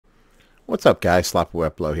What's up, guys? Sloppy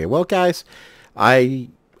Webflow here. Well, guys, I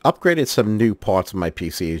upgraded some new parts of my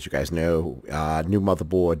PC, as you guys know. New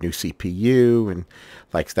motherboard, new CPU, and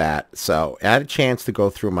like that. So I had a chance to go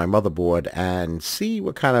through my motherboard and see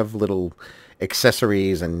what kind of little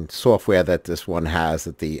accessories and software that this one has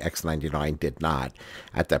that the X99 did not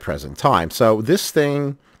at that present time. So this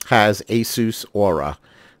thing has Asus Aura.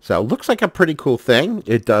 So it looks like a pretty cool thing.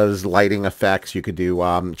 It does lighting effects. You could do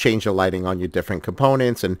change the lighting on your different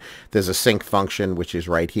components, and there's a sync function which is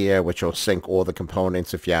right here, which will sync all the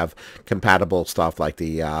components if you have compatible stuff like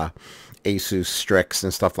the Asus Strix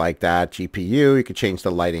and stuff like that. GPU, you could change the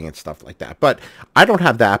lighting and stuff like that. But I don't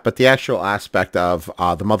have that, but the actual aspect of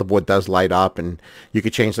the motherboard does light up and you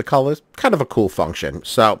could change the colors. Kind of a cool function.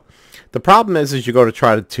 So the problem is you go to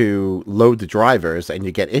try to load the drivers and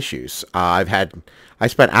you get issues. I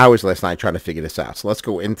spent hours last night trying to figure this out. So let's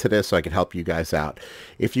go into this so I can help you guys out.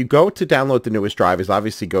 If you go to download the newest drivers,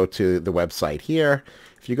 obviously go to the website here.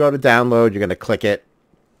 If you go to download, you're going to click it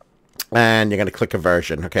and you're going to click a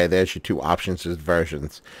version. Okay, there's your two options as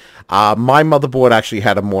versions. My motherboard actually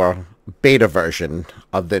had a more beta version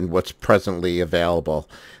than what's presently available.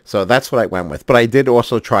 So that's what I went with. But I did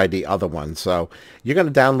also try the other one. So you're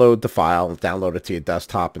going to download the file, download it to your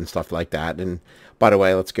desktop and stuff like that. And by the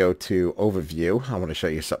way, let's go to overview. I want to show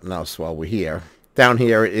you something else while we're here. Down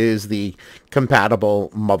here is the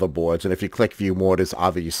compatible motherboards. And if you click view more, there's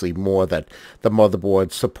obviously more that the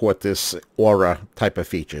motherboards support this Aura type of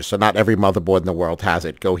feature. So not every motherboard in the world has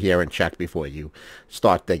it. Go here and check before you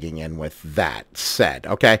start digging in with that said.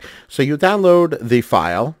 Okay, so you download the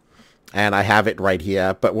file. And I have it right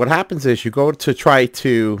here. But what happens is you go to try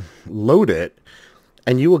to load it,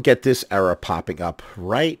 and you will get this error popping up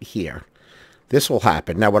right here. This will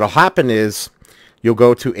happen. Now, what will happen is you'll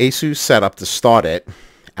go to Asus Setup to start it.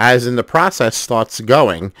 As in the process starts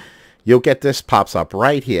going, you'll get this pops up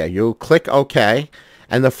right here. You'll click OK,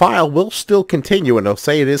 and the file will still continue, and it'll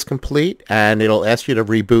say it is complete, and it'll ask you to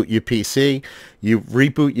reboot your PC. You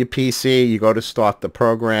reboot your PC, you go to start the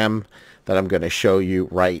program that I'm going to show you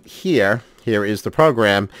right here. Here is the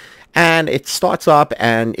program, and it starts up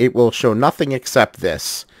and it will show nothing except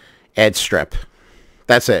this edge strip.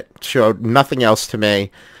 That's it. Showed nothing else to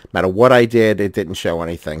me. No matter what I did, it didn't show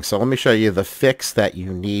anything. So let me show you the fix that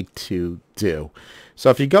you need to do.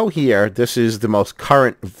 So if you go here, this is the most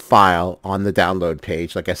current file on the download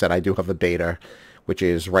page. Like I said, I do have a beta, which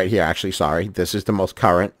is right here. Actually, sorry, this is the most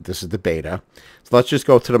current. This is the beta. So let's just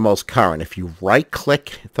go to the most current. If you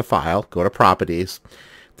right-click the file, go to Properties,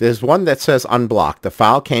 there's one that says Unblock. The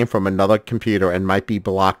file came from another computer and might be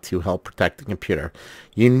blocked to help protect the computer.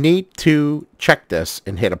 You need to check this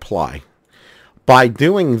and hit Apply. By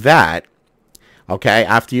doing that, okay,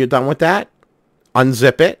 after you're done with that,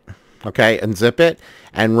 unzip it, okay, unzip it,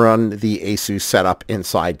 and run the Asus setup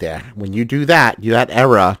inside there. When you do that, that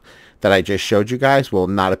error that I just showed you guys will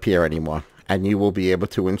not appear anymore, and you will be able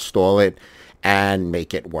to install it and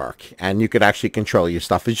make it work. And you could actually control your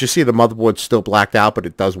stuff. As you see, the motherboard's still blacked out, but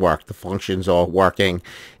it does work. The functions are working.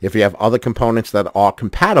 If you have other components that are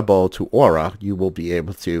compatible to Aura, you will be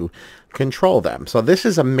able to control them. So this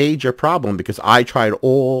is a major problem because I tried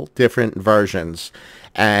all different versions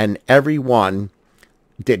and every one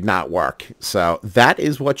did not work. So that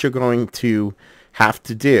is what you're going to have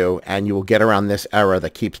to do, and you will get around this error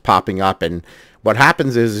that keeps popping up. And what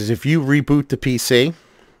happens is if you reboot the PC,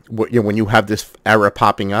 when you have this error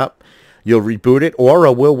popping up, you'll reboot it.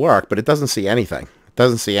 Aura will work, but it doesn't see anything. It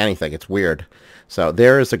doesn't see anything. It's weird. So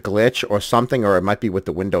there is a glitch or something, or it might be with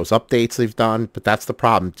the Windows updates they've done, but that's the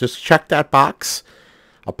problem. Just check that box,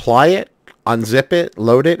 apply it, unzip it,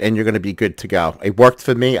 load it, and you're going to be good to go. It worked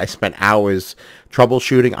for me. I spent hours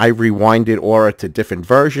troubleshooting. I rewinded Aura to different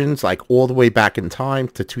versions, like all the way back in time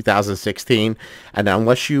to 2016, and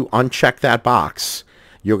unless you uncheck that box,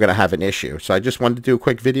 you're going to have an issue. So I just wanted to do a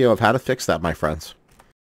quick video of how to fix that, my friends.